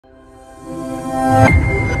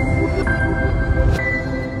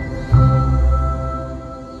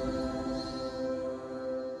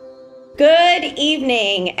Good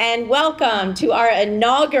evening and welcome to our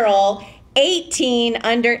inaugural 18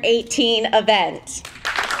 Under 18 event.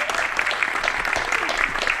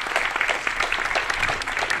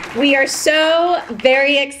 We are so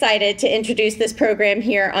very excited to introduce this program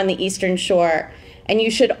here on the Eastern Shore, and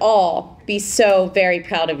you should all be so very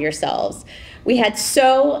proud of yourselves. We had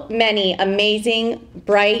so many amazing,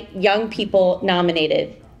 bright, young people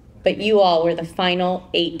nominated, but you all were the final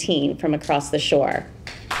 18 from across the shore.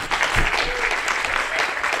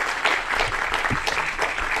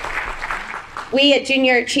 We at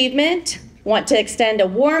Junior Achievement want to extend a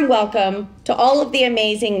warm welcome to all of the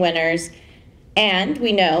amazing winners, and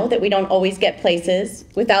we know that we don't always get places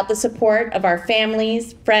without the support of our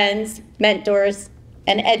families, friends, mentors,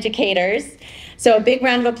 and educators. So a big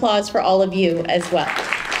round of applause for all of you as well.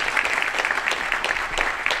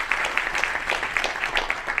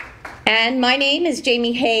 And my name is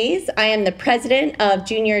Jamie Hayes. I am the president of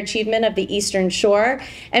Junior Achievement of the Eastern Shore.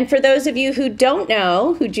 And for those of you who don't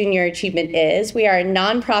know who Junior Achievement is, we are a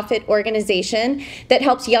nonprofit organization that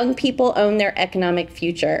helps young people own their economic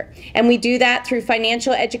future. And we do that through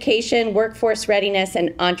financial education, workforce readiness, and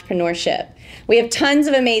entrepreneurship. We have tons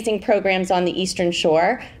of amazing programs on the Eastern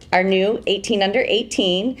Shore, our new 18 Under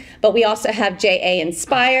 18, but we also have JA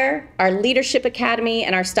Inspire, our Leadership Academy,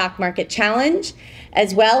 and our Stock Market Challenge,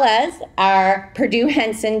 as well as our Perdue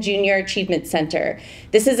Henson Junior Achievement Center.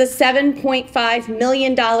 This is a $7.5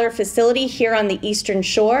 million facility here on the Eastern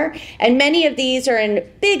Shore, and many of these are in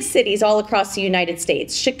big cities all across the United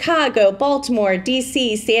States: Chicago, Baltimore,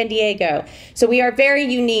 DC, San Diego. So we are very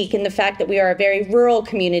unique in the fact that we are a very rural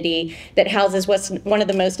community that houses what's one of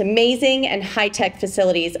the most amazing and high-tech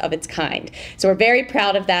facilities of its kind. So we're very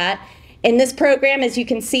proud of that. In this program, as you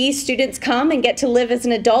can see, students come and get to live as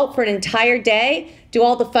an adult for an entire day, do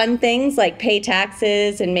all the fun things like pay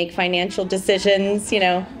taxes and make financial decisions,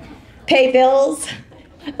 pay bills,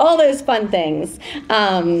 all those fun things.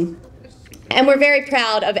 And we're very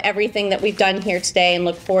proud of everything that we've done here today and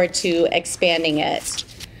look forward to expanding it.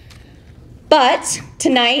 But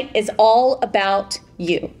tonight is all about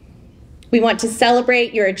you. We want to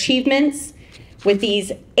celebrate your achievements with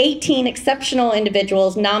these 18 exceptional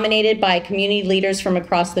individuals nominated by community leaders from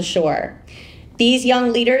across the shore. These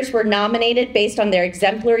young leaders were nominated based on their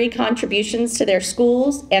exemplary contributions to their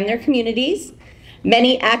schools and their communities.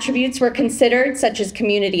 Many attributes were considered, such as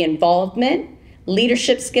community involvement,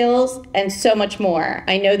 leadership skills, and so much more.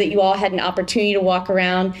 I know that you all had an opportunity to walk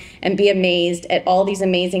around and be amazed at all these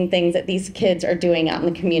amazing things that these kids are doing out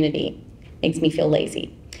in the community. Makes me feel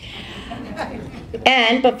lazy.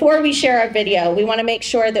 And before we share our video, we want to make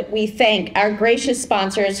sure that we thank our gracious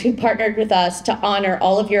sponsors who partnered with us to honor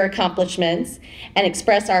all of your accomplishments and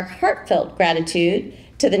express our heartfelt gratitude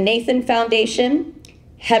to the Nathan Foundation,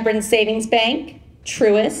 Hebron Savings Bank,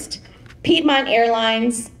 Truist, Piedmont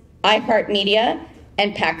Airlines, iHeartMedia,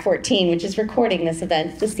 and PAC 14, which is recording this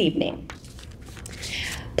event this evening.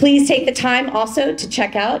 Please take the time also to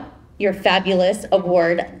check out your fabulous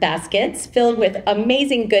award baskets filled with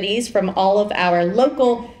amazing goodies from all of our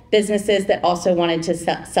local businesses that also wanted to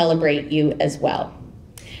celebrate you as well.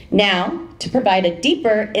 Now, to provide a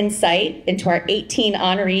deeper insight into our 18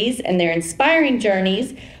 honorees and their inspiring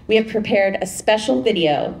journeys, we have prepared a special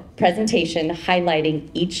video presentation highlighting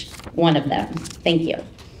each one of them. Thank you.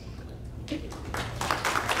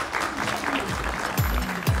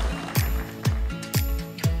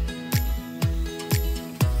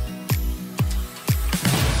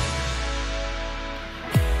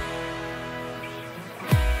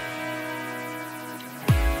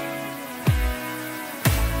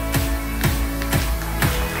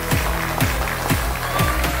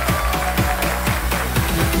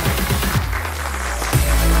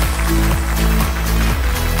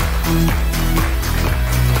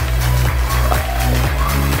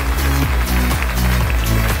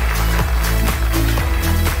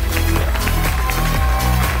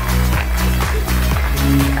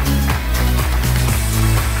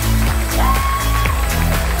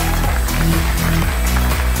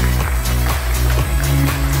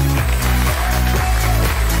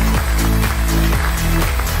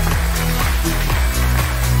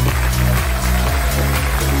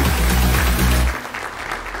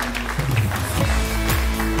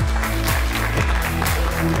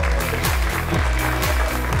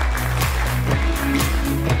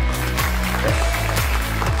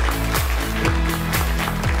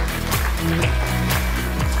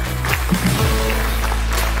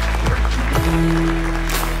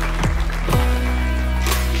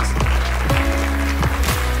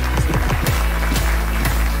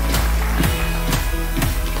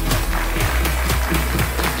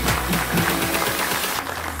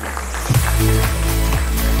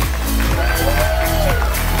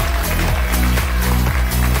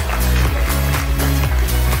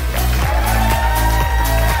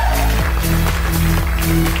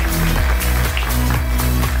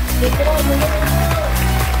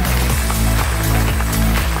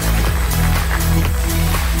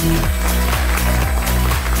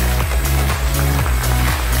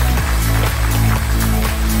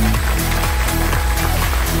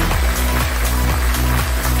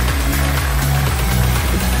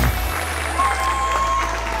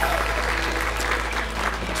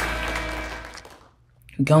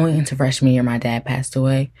 Going into freshman year, my dad passed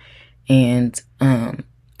away, and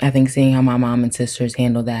I think seeing how my mom and sisters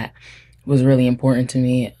handled that was really important to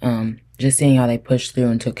me. Just seeing how they pushed through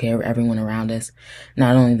and took care of everyone around us,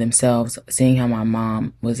 not only themselves, seeing how my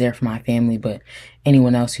mom was there for my family, but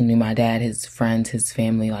anyone else who knew my dad, his friends, his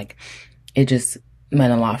family, like, it just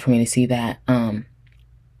meant a lot for me to see that. And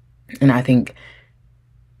I think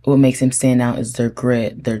what makes them stand out is their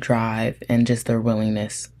grit, their drive, and just their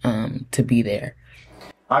willingness to be there.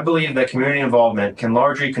 I believe that community involvement can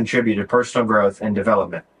largely contribute to personal growth and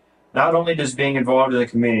development. Not only does being involved in the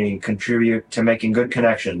community contribute to making good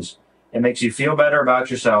connections, it makes you feel better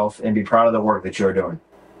about yourself and be proud of the work that you're doing.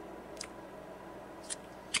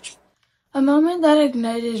 A moment that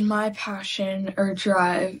ignited my passion or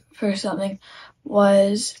drive for something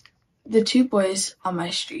was the two boys on my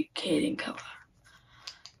street, Kate and Koa.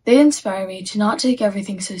 They inspire me to not take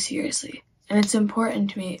everything so seriously, and it's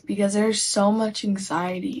important to me because there's so much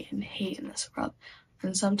anxiety and hate in this world,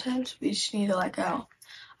 and sometimes we just need to let go.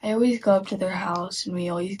 I always go up to their house, and we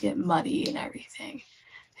always get muddy and everything,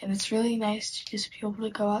 and it's really nice to just be able to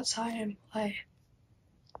go outside and play.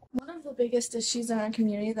 One of the biggest issues in our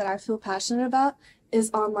community that I feel passionate about is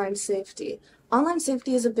online safety. Online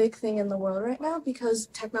safety is a big thing in the world right now because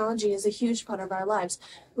technology is a huge part of our lives.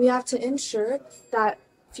 We have to ensure that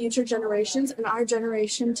future generations and our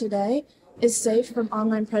generation today is safe from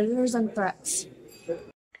online predators and threats.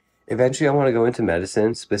 Eventually, I want to go into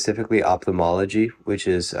medicine, specifically ophthalmology, which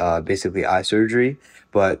is basically eye surgery.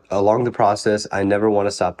 But along the process, I never want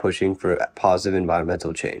to stop pushing for positive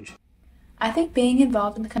environmental change. I think being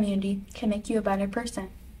involved in the community can make you a better person.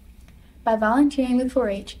 By volunteering with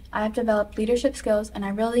 4-H, I have developed leadership skills and I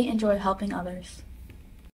really enjoy helping others.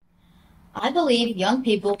 I believe young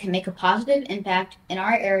people can make a positive impact in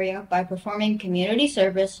our area by performing community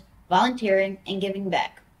service, volunteering, and giving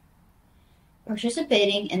back.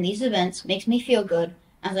 Participating in these events makes me feel good,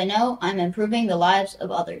 as I know I'm improving the lives of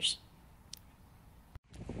others.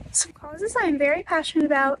 Some causes I am very passionate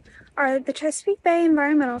about are the Chesapeake Bay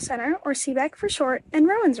Environmental Center, or CBEC for short, and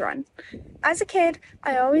Rowan's Run. As a kid,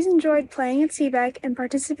 I always enjoyed playing at CBEC and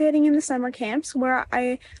participating in the summer camps where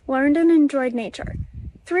I learned and enjoyed nature.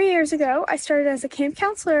 3 years ago, I started as a camp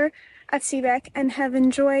counselor at CBEC and have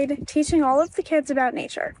enjoyed teaching all of the kids about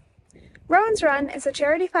nature. Rowan's Run is a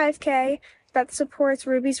charity 5K that supports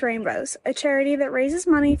Ruby's Rainbows, a charity that raises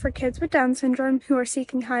money for kids with Down syndrome who are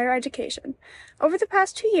seeking higher education. Over the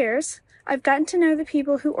past 2 years, I've gotten to know the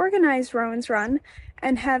people who organized Rowan's Run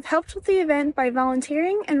and have helped with the event by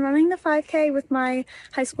volunteering and running the 5K with my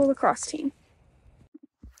high school lacrosse team.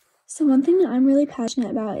 So one thing that I'm really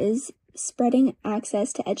passionate about is spreading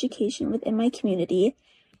access to education within my community.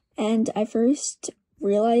 And I first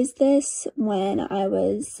realized this when I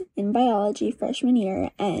was in biology freshman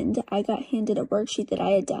year and I got handed a worksheet that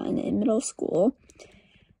I had done in middle school.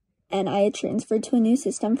 And I had transferred to a new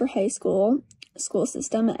system for high school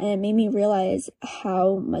system, and it made me realize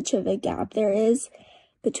how much of a gap there is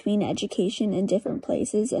between education in different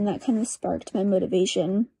places, and that kind of sparked my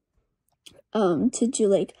motivation to do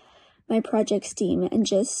like my projects team and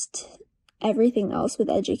just everything else with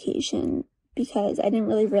education, because I didn't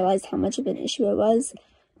really realize how much of an issue it was,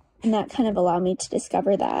 and that kind of allowed me to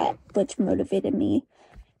discover that, which motivated me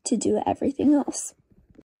to do everything else.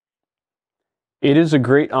 It is a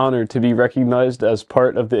great honor to be recognized as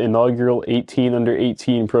part of the inaugural 18 Under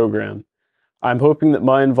 18 program. I'm hoping that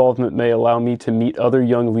my involvement may allow me to meet other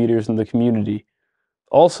young leaders in the community.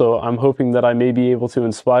 Also, I'm hoping that I may be able to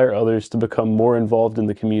inspire others to become more involved in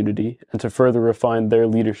the community and to further refine their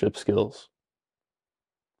leadership skills.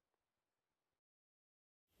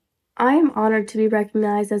 I am honored to be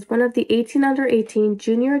recognized as one of the 18 Under 18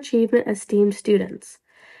 Junior Achievement Esteemed students.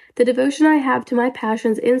 The devotion I have to my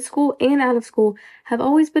passions in school and out of school have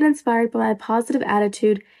always been inspired by my positive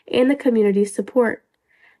attitude and the community's support.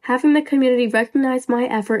 Having the community recognize my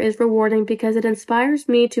effort is rewarding because it inspires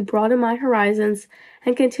me to broaden my horizons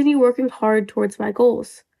and continue working hard towards my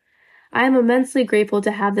goals. I am immensely grateful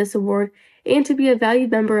to have this award and to be a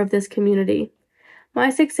valued member of this community. My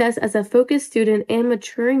success as a focused student and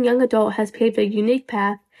maturing young adult has paved a unique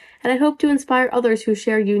path, and I hope to inspire others who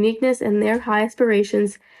share uniqueness in their high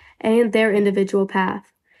aspirations and their individual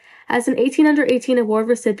path. As an 18 Under 18 award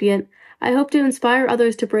recipient, I hope to inspire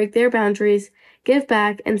others to break their boundaries, give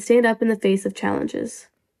back, and stand up in the face of challenges.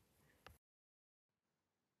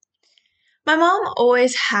 My mom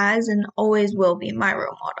always has and always will be my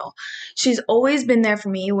role model. She's always been there for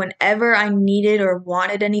me whenever I needed or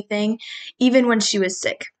wanted anything, even when she was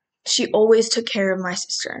sick. She always took care of my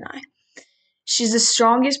sister and I. She's the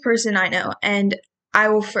strongest person I know, and I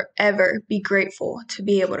will forever be grateful to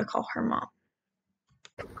be able to call her mom.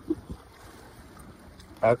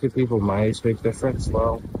 How could people my age make a difference?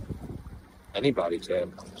 Well, anybody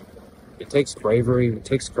can. It takes bravery, it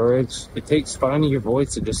takes courage, it takes finding your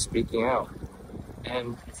voice and just speaking out.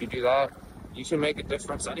 And if you do that, you can make a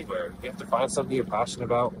difference anywhere. You have to find something you're passionate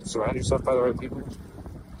about, surround yourself by the right people,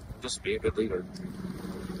 just be a good leader.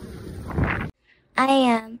 I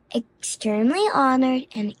am extremely honored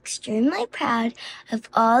and extremely proud of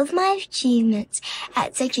all of my achievements.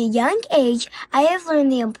 At such a young age, I have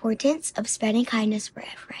learned the importance of spreading kindness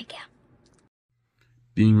wherever I go.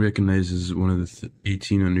 Being recognized as one of the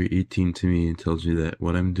 18 under 18 to me tells me that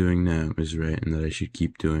what I'm doing now is right and that I should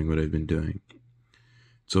keep doing what I've been doing.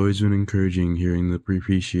 It's always been encouraging hearing the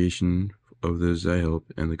appreciation of those I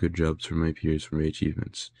help and the good jobs from my peers for my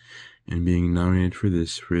achievements. And being nominated for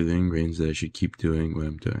this further ingrains that I should keep doing what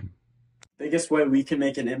I'm doing. The biggest way we can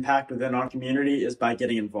make an impact within our community is by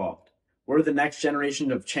getting involved. We're the next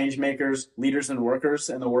generation of change makers, leaders, and workers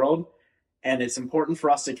in the world. And it's important for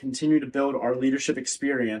us to continue to build our leadership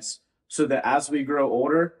experience so that as we grow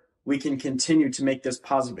older, we can continue to make this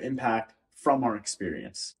positive impact from our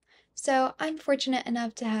experience. So I'm fortunate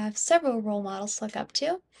enough to have several role models to look up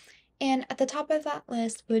to. And at the top of that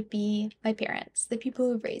list would be my parents, the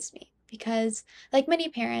people who've raised me. Because, like many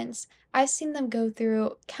parents, I've seen them go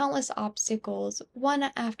through countless obstacles, one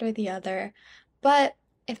after the other. But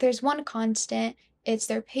if there's one constant, it's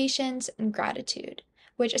their patience and gratitude,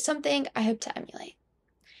 which is something I hope to emulate.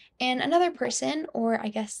 And another person, or I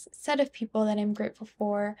guess set of people that I'm grateful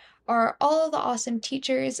for, are all of the awesome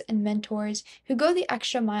teachers and mentors who go the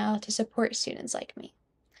extra mile to support students like me,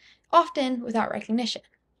 often without recognition.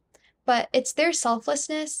 But it's their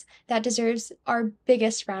selflessness that deserves our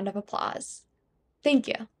biggest round of applause. Thank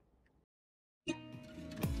you.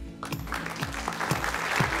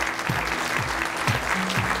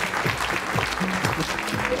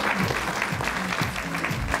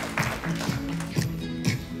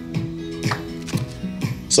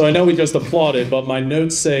 So I know we just applauded, but my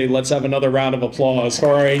notes say let's have another round of applause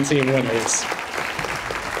for our 18 winners.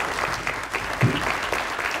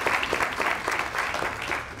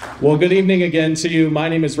 Well, good evening again to you. My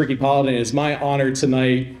name is Ricky Paladin. It is my honor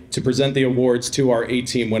tonight to present the awards to our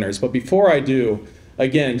 18 winners. But before I do,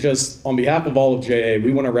 again, just on behalf of all of JA,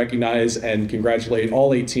 we want to recognize and congratulate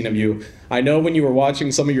all 18 of you. I know when you were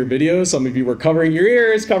watching some of your videos, some of you were covering your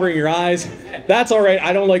ears, covering your eyes. That's all right.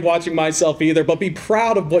 I don't like watching myself either, but be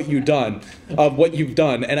proud of what you've done,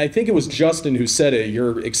 And I think it was Justin who said it.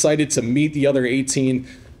 You're excited to meet the other 18.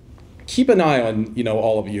 Keep an eye on,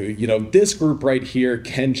 all of you. This group right here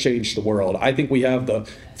can change the world. I think we have the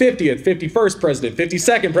 50th, 51st president,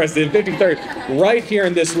 52nd president, 53rd right here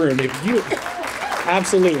in this room.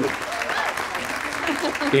 Absolutely.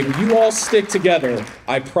 If you all stick together,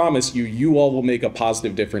 I promise you, you all will make a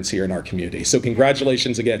positive difference here in our community. So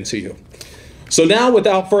congratulations again to you. So now,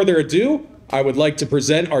 without further ado, I would like to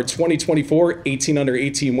present our 2024 18 under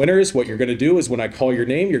 18 winners. What you're going to do is when I call your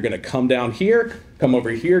name, you're going to come down here, come over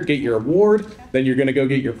here, get your award. Then you're going to go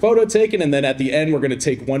get your photo taken. And then at the end, we're going to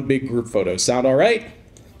take one big group photo. Sound all right?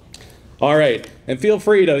 All right. And feel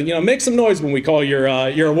free to, make some noise when we call your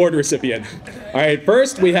award recipient. All right.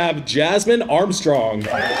 First, we have Jasmine Armstrong.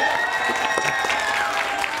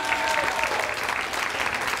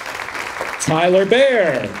 Tyler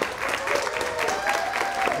Bear.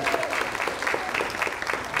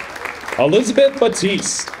 Elizabeth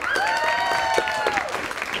Batiste.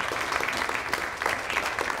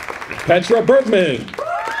 Petra Bergman.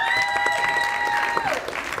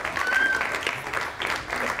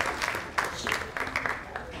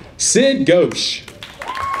 Sid Ghosh.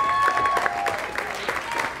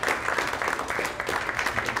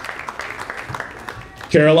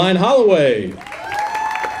 Caroline Holloway.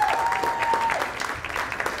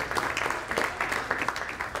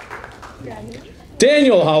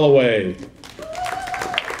 Daniel Holloway.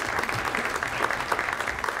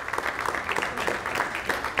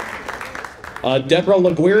 Deborah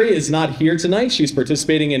Laguerre is not here tonight. She's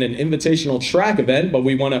participating in an invitational track event, but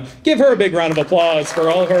we want to give her a big round of applause for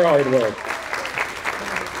all her hard work.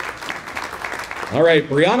 All right,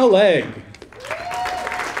 Brianna Legg.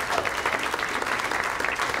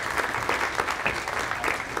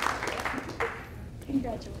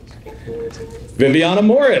 Congratulations. Viviana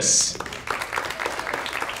Morris.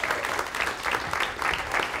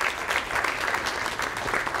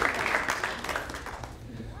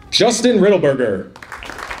 Justin Riddleberger.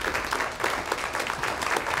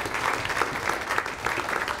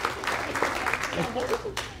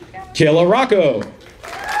 Kayla Rocco.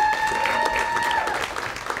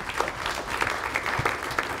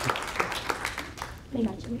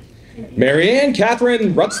 Marianne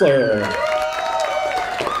Catherine Rutzler.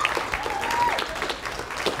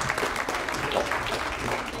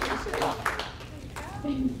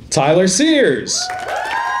 Tyler Sears.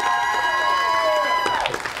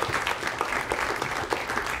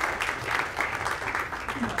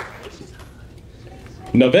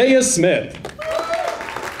 Nevaeh Smith.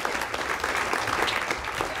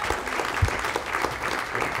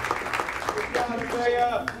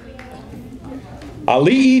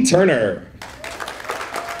 Ali Turner.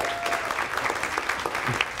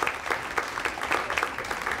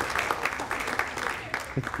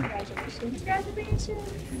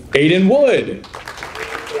 Aiden Wood.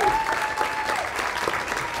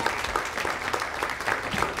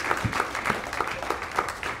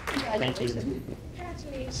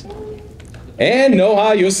 And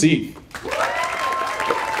Noha Yosef.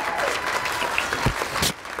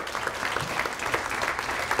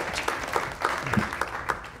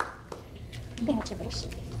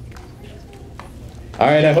 All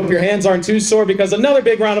right, I hope your hands aren't too sore because another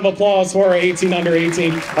big round of applause for our 18 under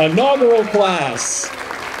 18 inaugural class.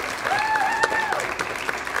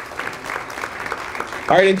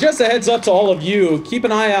 All right, and just a heads up to all of you, keep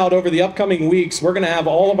an eye out over the upcoming weeks. We're going to have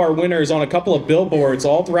all of our winners on a couple of billboards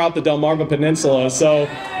all throughout the Delmarva Peninsula. So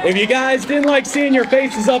if you guys didn't like seeing your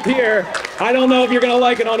faces up here, I don't know if you're going to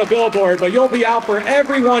like it on a billboard, but you'll be out for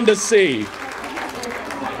everyone to see.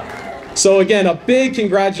 So again, a big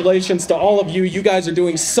congratulations to all of you. You guys are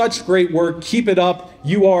doing such great work. Keep it up.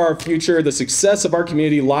 You are our future. The success of our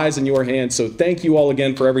community lies in your hands. So thank you all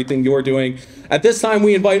again for everything you're doing. At this time,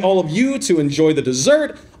 we invite all of you to enjoy the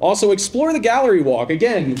dessert. Also, explore the gallery walk.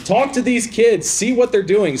 Again, talk to these kids. See what they're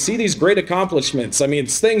doing. See these great accomplishments. I mean,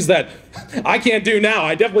 it's things that I can't do now.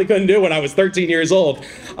 I definitely couldn't do when I was 13 years old.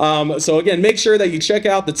 So again, make sure that you check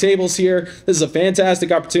out the tables here. This is a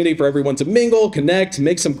fantastic opportunity for everyone to mingle, connect,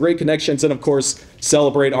 make some great connections, and of course,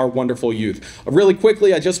 celebrate our wonderful youth. Really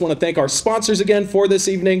quickly, I just want to thank our sponsors again for this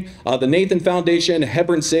evening. The Nathan Foundation,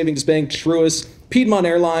 Hebron Savings Bank, Truist, Piedmont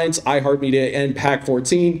Airlines, iHeartMedia, and PAC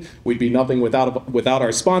 14. We'd be nothing without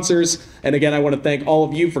our sponsors. And again, I want to thank all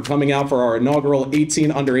of you for coming out for our inaugural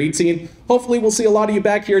 18 under 18. Hopefully we'll see a lot of you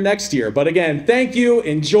back here next year. But again, thank you,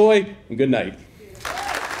 enjoy, and good night.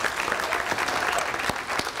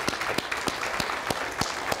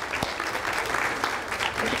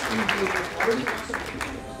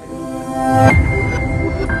 Thank you.